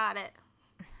 polka dot it,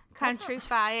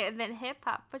 countryfy it, and then hip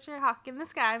hop. Put your hawk in the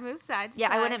sky, move side to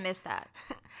side. I wouldn't miss that.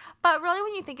 But really,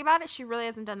 when you think about it, she really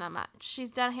hasn't done that much. She's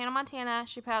done Hannah Montana.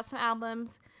 She put out some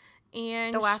albums,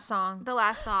 and The last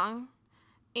song,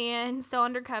 and So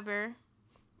Undercover.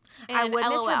 And I would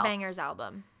miss her LOL. Bangers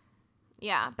album.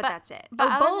 Yeah, but that's it.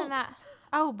 But Bolt.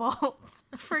 Bolt.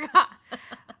 Forgot.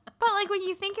 But like when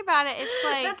you think about it, it's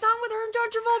like that song with her and John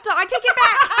Travolta. I take it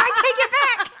back. I take it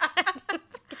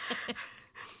back.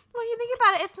 When you think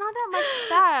about it, it's not that much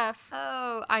stuff.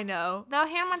 Oh, I know. Though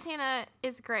Hannah Montana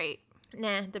is great.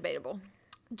 Nah, debatable.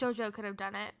 JoJo could have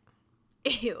done it.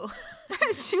 Ew.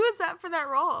 She was up for that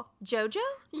role. JoJo?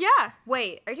 Yeah.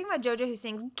 Wait, are you talking about JoJo who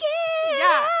sings Get Yeah.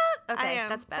 Out? Okay,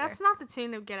 that's better. That's not the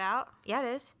tune of Get Out. Yeah,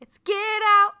 it is. It's Get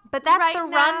Out. But that's right the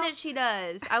now. run that she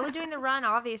does. I was doing the run,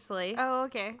 obviously. Oh,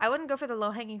 okay. I wouldn't go for the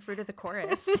low-hanging fruit of the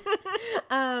chorus.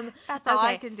 That's all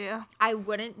I can do. I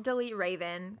wouldn't delete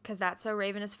Raven, because That's So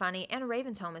Raven is funny, and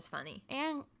Raven's Home is funny.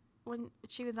 And when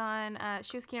she was on,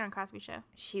 she was keen on Cosby Show.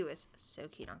 She was so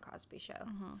keen on Cosby Show.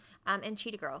 And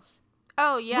Cheetah Girls.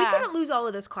 Oh, yeah. We couldn't lose all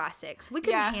of those classics. We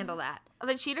couldn't handle that.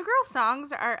 The Cheetah Girl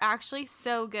songs are actually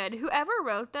so good. Whoever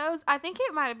wrote those, I think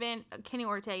it might have been Kenny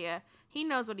Ortega. He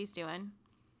knows what he's doing.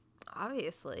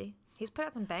 Obviously. He's put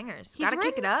out some bangers. He's Gotta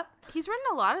kick it up. He's written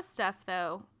a lot of stuff,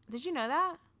 though. Did you know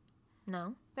that?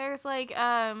 No. There's like,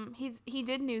 he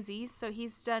did Newsies, so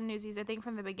he's done Newsies, I think,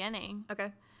 from the beginning.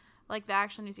 Okay. Like the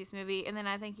actual Newsies movie. And then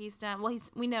I think he's done,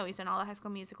 we know he's done all the High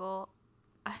School Musical.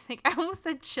 I think I almost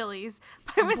said Chili's.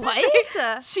 But I meant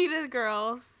What? Cheetah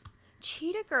Girls.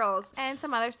 Cheetah Girls. And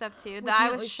some other stuff, too. I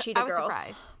was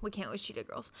surprised. We can't lose Cheetah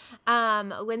Girls.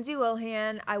 Lindsay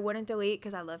Lohan, I wouldn't delete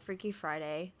because I love Freaky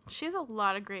Friday. She has a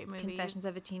lot of great movies. Confessions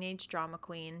of a Teenage Drama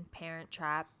Queen, Parent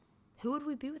Trap. Who would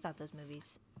we be without those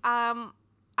movies? I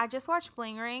just watched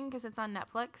Bling Ring because it's on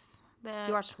Netflix.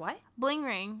 You watched what? Bling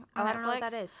Ring Oh, on Netflix. I don't know what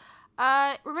that is.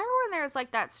 Remember when there was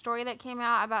like that story that came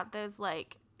out about those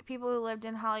like people who lived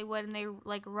in Hollywood and they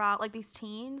like robbed like these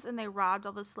teens and they robbed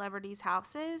all the celebrities'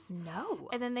 houses? No.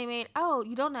 And then they made, oh,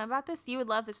 you don't know about this? You would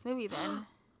love this movie then.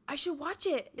 I should watch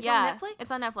it. It's on Netflix?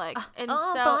 It's on Netflix. And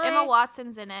oh, so boy. Emma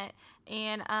Watson's in it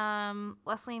and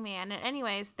Leslie Mann. And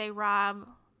anyways, they rob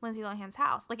Lindsay Lohan's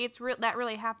house. Like that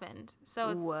really happened. So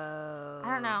it's Whoa.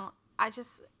 I don't know. I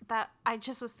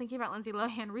just was thinking about Lindsay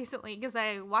Lohan recently because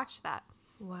I watched that.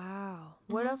 Wow.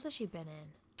 What else has she been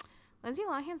in? Lindsay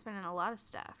Lohan's been in a lot of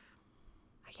stuff.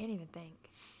 I can't even think.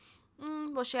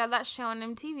 Well, she had that show on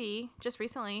MTV just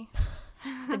recently.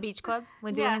 The Beach Club?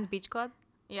 Lindsay Lohan's Beach Club?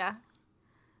 Yeah.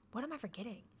 What am I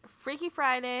forgetting? Freaky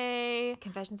Friday.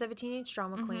 Confessions of a Teenage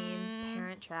Drama Queen.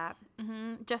 Parent Trap.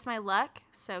 Just My Luck.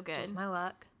 So good. Just My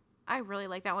Luck. I really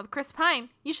like that one with Chris Pine.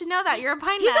 You should know that. You're a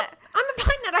Pine Nut. I'm a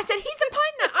Pine Nut. I said he's a Pine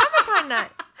Nut. I'm a Pine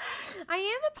Nut. I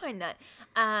am a Pine Nut.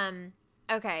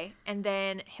 Okay. And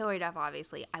then Hilary Duff,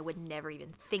 obviously. I would never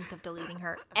even think of deleting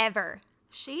her. Ever.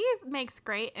 She makes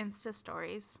great Insta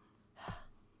stories.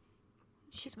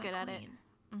 She's good at it.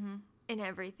 Mm-hmm. In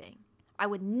everything. I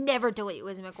would never delete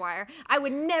Lizzie McGuire. I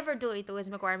would never delete the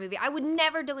Lizzie McGuire movie. I would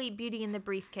never delete Beauty in the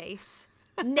Briefcase.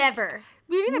 Never.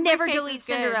 Beauty in the Never Briefcase delete is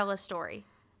good. Cinderella's story.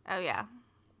 Oh, yeah.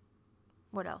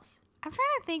 What else? I'm trying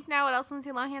to think now what else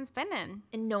Lindsay Lohan's been in.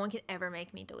 And no one can ever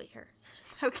make me delete her.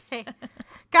 Okay.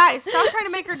 Guys, stop trying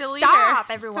to make her delete her. Stop,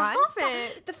 everyone. Stop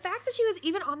it. The fact that she was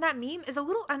even on that meme is a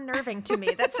little unnerving to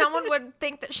me. That someone would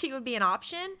think that she would be an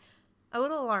option. A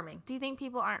little alarming. Do you think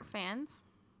people aren't fans?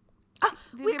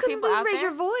 We couldn't lose Raise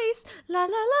Your Voice. La la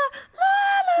la la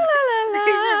la la la.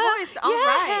 Raise Your Voice. All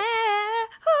right.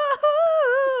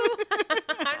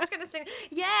 I'm just going to sing.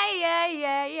 Yeah, yeah,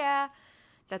 yeah, yeah.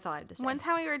 That's all I have to say. One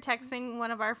time we were texting one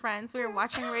of our friends. We were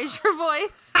watching Raise Your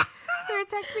Voice. We were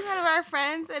texting one of our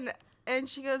friends, and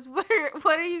she goes, "What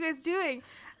are you guys doing?"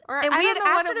 And we had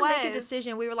asked her to make a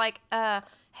decision. We were like,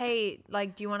 hey,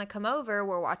 like, do you want to come over?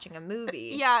 We're watching a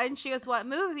movie. Yeah, and she goes, "What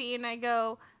movie?" And I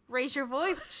go, "Raise Your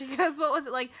Voice." She goes, "What was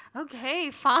it?" Like, okay,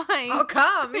 fine. I'll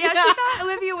come. Yeah, she thought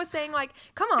Olivia was saying, like,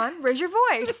 come on, raise your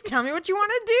voice. Tell me what you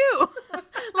want to do.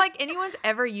 Like, anyone's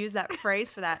ever used that phrase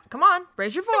for that. Come on,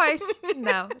 raise your voice.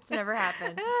 No, it's never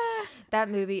happened. That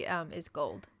movie is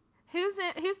gold. Who's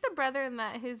the brother in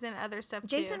that? Who's in other stuff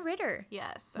Jason too? Ritter.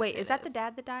 Yes. Wait, is that the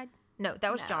dad that died? No,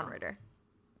 that was John Ritter.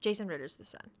 Jason Ritter's the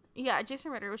son. Yeah,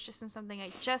 Jason Ritter was just in something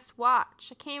I just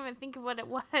watched. I can't even think of what it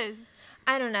was.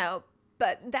 I don't know.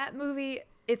 But that movie,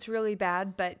 it's really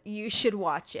bad, but you should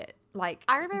watch it. Like,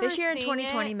 this year in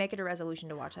 2020, make it a resolution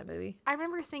to watch that movie. I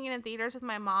remember seeing it in theaters with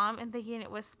my mom and thinking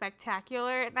it was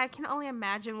spectacular. And I can only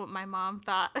imagine what my mom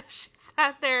thought. She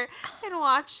sat there and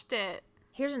watched it.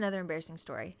 Here's another embarrassing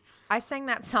story. I sang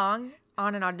that song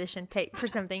on an audition tape for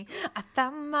something. I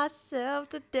found myself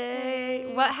today.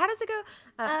 What? How does it go?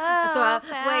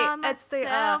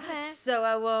 So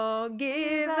I won't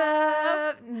give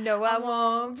up. No, I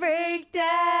won't break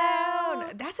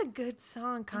down. That's a good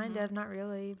song, kind of. Not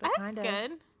really, but kind of. That's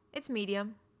good. It's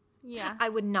medium. Yeah. I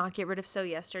would not get rid of So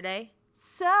Yesterday.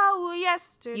 So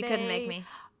Yesterday. You couldn't make me.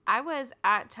 I was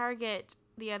at Target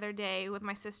the other day with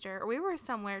my sister. We were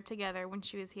somewhere together when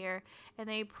she was here, and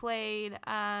they played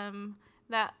the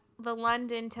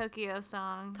London Tokyo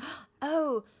song.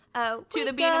 To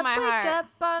the beat of my heart. Wake up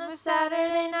on a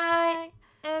Saturday night.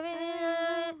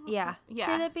 Yeah.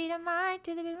 Yeah. To the beat of my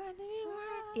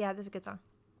heart. Yeah, that's a good song.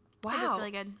 Wow. It was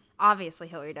really good. Obviously,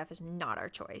 Hilary Duff is not our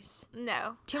choice.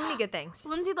 No. Too many good things.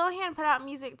 Lindsay Lohan put out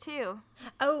music too.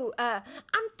 I'm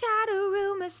tired of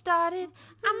rumors started.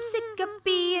 I'm sick of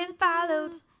being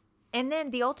followed. And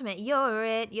then the ultimate, you're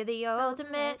it. You're the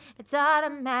ultimate. It's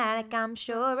automatic. I'm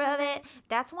sure of it.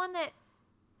 That's one that.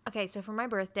 Okay, so for my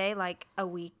birthday, like a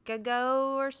week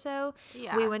ago or so,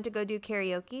 we went to go do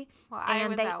karaoke. Well, I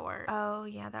was at work. Oh,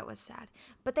 yeah, that was sad.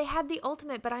 But they had the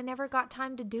ultimate, but I never got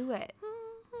time to do it.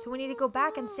 So we need to go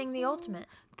back and sing the ultimate.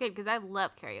 Good, because I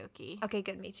love karaoke. Okay,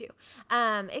 good, me too.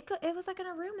 It was like in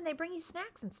a room, and they bring you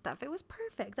snacks and stuff. It was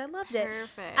perfect. I loved it.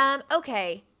 Perfect.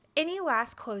 Okay. Any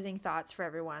last closing thoughts for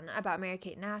everyone about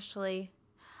Mary-Kate and Ashley?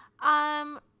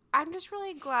 I'm just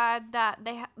really glad that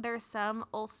there's some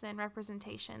Olsen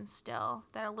representation still.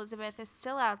 That Elizabeth is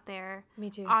still out there. Me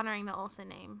too. Honoring the Olsen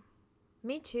name.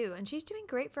 Me too. And she's doing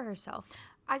great for herself.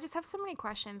 I just have so many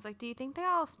questions. Like, do you think they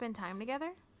all spend time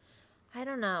together? I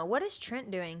don't know. What is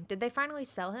Trent doing? Did they finally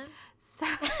sell him?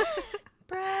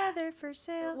 Brother for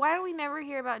sale. Why do we never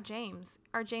hear about James?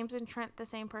 Are James and Trent the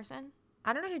same person?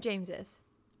 I don't know who James is.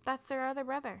 That's their other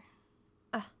brother.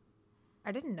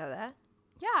 I didn't know that.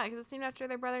 Yeah, because it's named after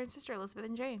their brother and sister, Elizabeth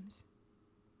and James.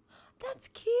 That's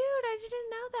cute. I didn't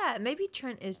know that. Maybe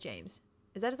Trent is James.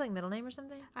 Is that his like middle name or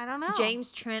something? I don't know.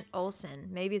 James Trent Olsen.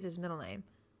 Maybe it's his middle name.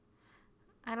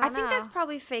 I think that's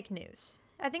probably fake news.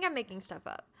 I think I'm making stuff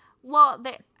up. Well,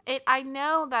 I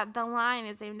know that the line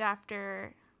is named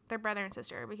after their brother and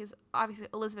sister because obviously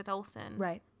Elizabeth Olsen.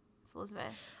 Right. It's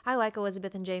Elizabeth. I like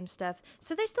Elizabeth and James stuff.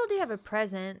 So they still do have a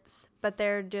presence, but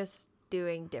they're just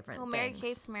doing different things. Mary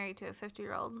Kate's married to a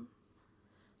 50-year-old.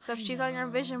 So if she's on your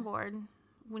vision board,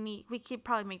 we could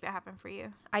probably make that happen for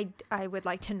you. I would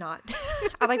like to not.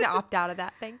 I'd like to opt out of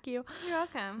that. Thank you. You're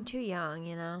welcome. I'm too young,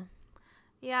 you know.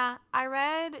 Yeah, I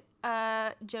read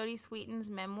Jodie Sweetin's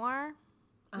memoir.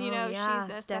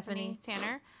 She's Stephanie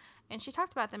Tanner, and she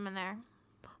talked about them in there.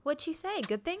 What'd she say?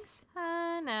 Good things?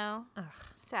 No. Ugh.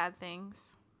 Sad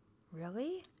things.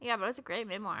 Really? Yeah, but it was a great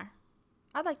memoir.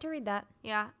 I'd like to read that.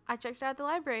 Yeah, I checked it out at the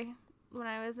library when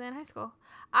I was in high school.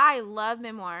 I love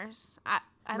memoirs. I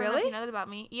don't know if you know that about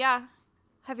me. Yeah.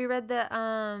 Have you read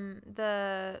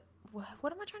the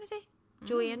what am I trying to say?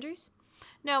 Julie Andrews?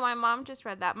 No, my mom just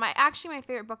read that. My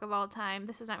favorite book of all time,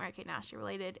 this is not Mary-Kate and Ashley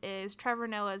related, is Trevor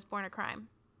Noah's Born a Crime.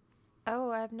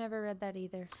 Oh, I've never read that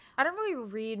either. I don't really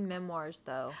read memoirs,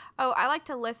 though. Oh, I like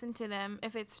to listen to them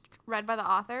if it's read by the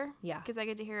author. Yeah. Because I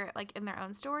get to hear it like in their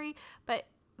own story. But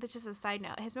that's just a side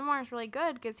note. His memoir is really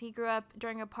good because he grew up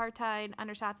during apartheid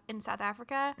in South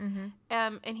Africa. Mm-hmm.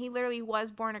 And he literally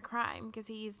was born a crime because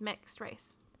he's mixed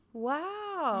race.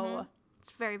 Wow.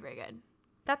 It's very, very good.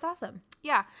 That's awesome.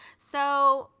 Yeah.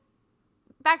 So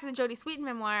back to the Jodie Sweetin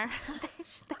memoir.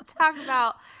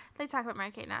 They talk about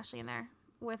Mary-Kate and Ashley in there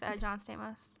with John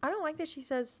Stamos. I don't like that she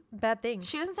says bad things.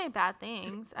 She doesn't say bad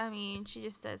things. I mean, she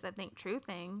just says, I think, true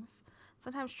things.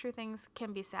 Sometimes true things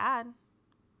can be sad.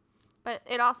 But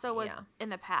it also was in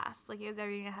the past. Like, it was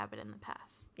everything that happened in the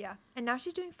past. Yeah. And now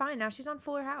she's doing fine. Now she's on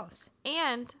Fuller House.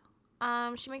 And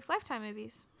she makes Lifetime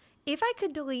movies. If I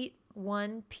could delete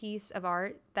one piece of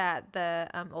art that the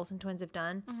Olsen twins have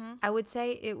done, I would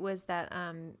say it was that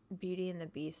Beauty and the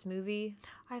Beast movie.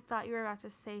 I thought you were about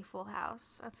to say Full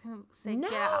House. I was going to say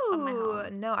Get Out of my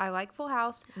home. No, I like Full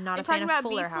House. Not a fan of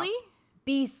Fuller Beastly? House.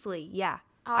 Beastly, yeah.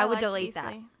 Oh, I would liked delete Beastly.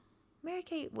 that.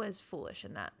 Mary-Kate was foolish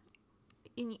in that.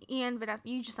 And Vanessa,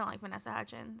 you just don't like Vanessa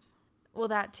Hudgens. Well,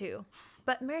 that too.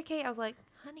 But Mary-Kate, I was like,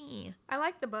 honey, I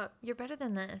like the book. you're better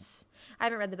than this. I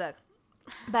haven't read the book.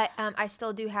 But I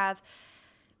still do have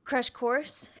Crush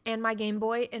Course and my Game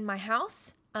Boy in my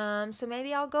house. So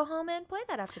maybe I'll go home and play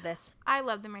that after this. I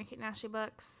love the Mary-Kate and Ashley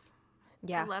books.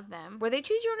 Yeah. I love them. Were they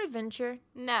Choose Your Own Adventure?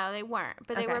 No, they weren't.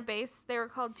 But they were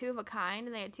called Two of a Kind.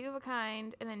 And they had Two of a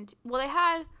Kind. And then, they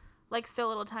had like Still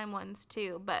Little Time ones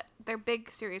too. But their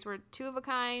big series were Two of a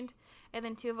Kind. And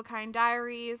then Two of a Kind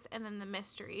Diaries. And then the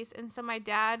Mysteries. And so my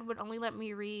dad would only let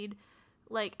me read,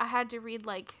 like, I had to read,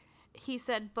 like, he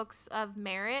said books of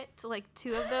merit, like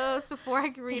 2 of those before I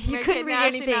could read. You couldn't read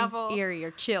anything novel. eerie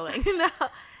or chilling. No,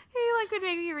 he like would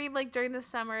make me read like during the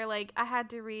summer. Like I had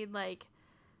to read like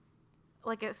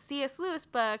a C.S. Lewis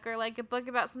book or like a book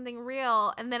about something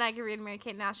real, and then I could read a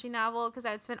Mary-Kate and Ashley novel because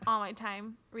I would spend all my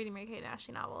time reading Mary-Kate and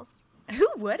Ashley novels. Who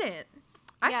wouldn't?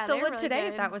 I Yeah, still they're would really today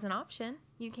good. if that was an option.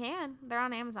 You can. They're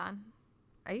on Amazon.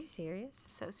 Are you serious?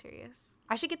 So serious.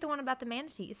 I should get the one about the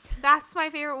manatees. That's my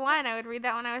favorite one. I would read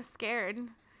that when I was scared.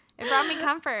 It brought me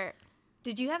comfort.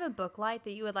 Did you have a book light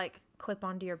that you would like clip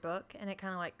onto your book and it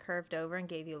kind of like curved over and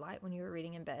gave you light when you were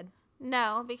reading in bed?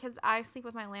 No, because I sleep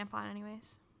with my lamp on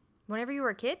anyways. Whenever you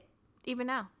were a kid? Even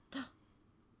now.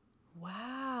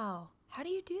 Wow. How do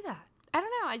you do that? I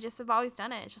don't know. I just have always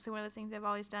done it. It's just one of those things I've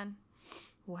always done.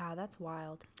 Wow, that's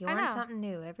wild. You I learn know. something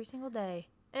new every single day.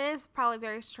 It is probably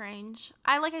very strange.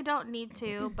 I don't need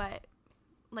to, but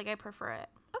like I prefer it.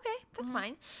 Okay, that's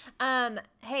fine.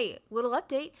 Hey, little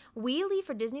update. We leave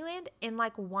for Disneyland in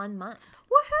like 1 month.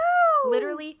 Woohoo!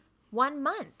 Literally 1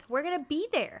 month. We're going to be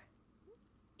there.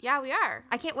 Yeah, we are.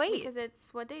 I can't wait. Because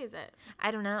what day is it?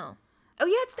 I don't know. Oh,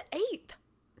 yeah, it's the 8th.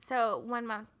 So 1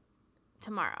 month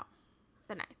tomorrow,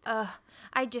 the 9th.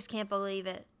 I just can't believe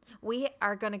it. We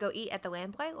are going to go eat at the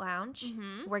Lamplight Lounge.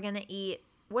 Mm-hmm. We're going to eat,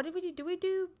 what did we do? Do we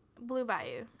do Blue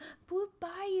Bayou. Blue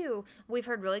Bayou? We've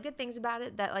heard really good things about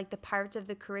it, that like the Pirates of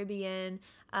the Caribbean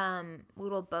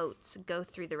little boats go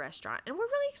through the restaurant. And we're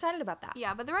really excited about that.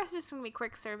 Yeah, but the rest is just going to be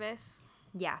quick service.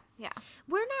 Yeah. Yeah.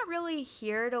 We're not really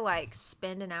here to like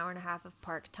spend an hour and a half of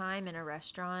park time in a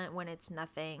restaurant when it's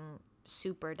nothing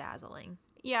super dazzling.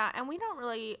 Yeah, and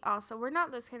we're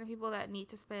not those kind of people that need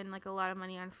to spend like a lot of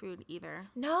money on food either.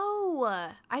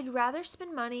 No, I'd rather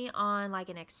spend money on like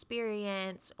an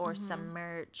experience or some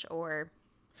merch or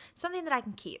something that I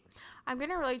can keep. I'm going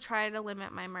to really try to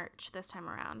limit my merch this time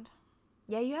around.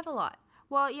 Yeah, you have a lot.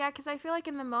 Well, yeah, because I feel like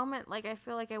in the moment, like, I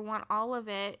feel like I want all of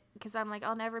it because I'm like,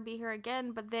 I'll never be here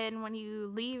again. But then when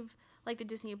you leave, like, the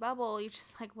Disney bubble, you're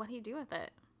just like, what do you do with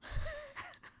it?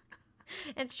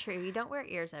 It's true. You don't wear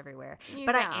ears everywhere. You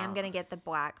but don't. I am going to get the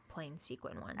black plain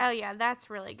sequin ones. Oh, yeah, that's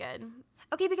really good.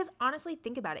 Okay, because honestly,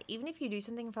 think about it. Even if you do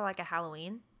something for like a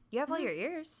Halloween, you have all your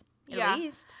ears. Yeah. At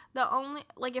least. The only,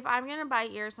 like, if I'm going to buy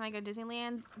ears when I go to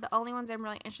Disneyland, the only ones I'm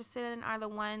really interested in are the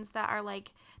ones that are,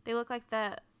 like, they look like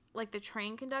the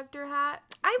train conductor hat.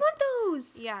 I want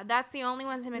those. Yeah, that's the only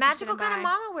ones I'm interested Magical in Kind of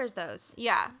buying. Mama wears those.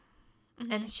 Yeah.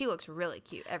 And she looks really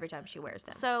cute every time she wears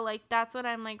them. So, like, that's what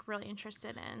I'm, like, really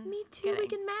interested in. Me too. We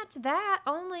can match that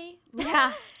only.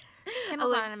 Yeah.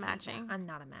 Kendall's not yeah, a matching. I'm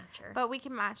not a matcher. But we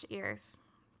can match ears.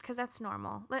 Because that's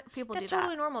normal. Let people That's do that.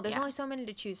 totally normal. There's Yeah. only so many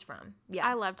to choose from. Yeah.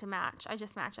 I love to match. I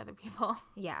just match other people.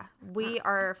 Yeah. We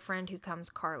our friend who comes,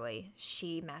 Carly.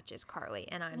 She matches Carly,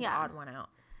 and I'm the Yeah. odd one out.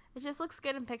 It just looks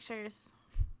good in pictures.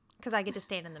 Because I get to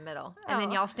stand in the middle. And then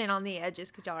Oh. y'all stand on the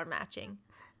edges because y'all are matching.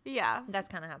 Yeah. That's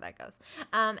kind of how that goes.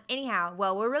 Anyhow,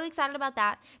 well, we're really excited about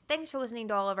that. Thanks for listening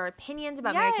to all of our opinions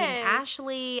about Mary-Kate and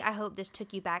Ashley. I hope this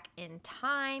took you back in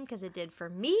time because it did for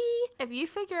me. If you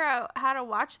figure out how to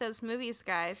watch those movies,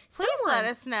 guys, please let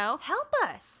us know. Help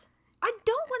us. I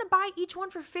don't want to buy each one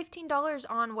for $15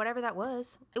 on whatever that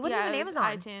was. It wasn't even Amazon.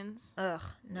 iTunes. Ugh,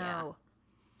 no. Yeah.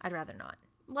 I'd rather not.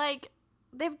 Like,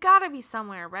 they've got to be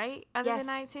somewhere, right? Other than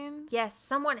iTunes? Yes,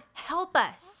 someone help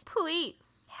us.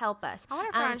 Please. Help us. I wonder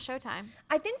if we're on Showtime.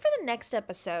 I think for the next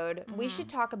episode, we should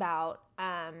talk about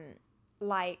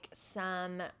like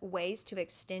some ways to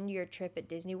extend your trip at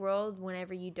Disney World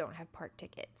whenever you don't have park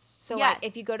tickets. So like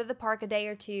if you go to the park a day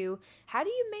or two, how do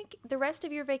you make the rest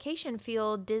of your vacation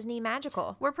feel Disney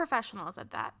magical? We're professionals at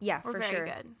that. Yeah, we're for very sure.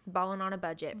 Good. Balling on a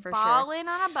budget, for sure. Balling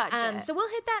on a budget. So we'll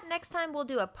hit that next time. We'll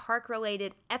do a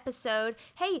park-related episode.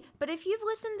 Hey, but if you've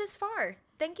listened this far,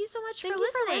 thank you so much for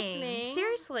listening.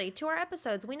 Seriously, to our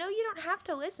episodes. We know you don't have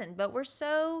to listen, but we're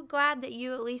so glad that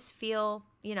you at least feel,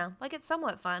 like it's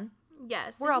somewhat fun.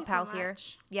 Yes. We're all pals here.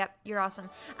 Yep, you're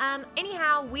awesome.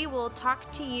 Anyhow, we will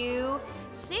talk to you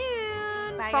soon.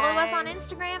 Bye, Follow guys. us on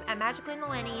Instagram at Magically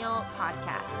Millennial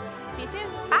Podcast. See you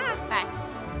soon. Bye.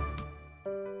 Bye.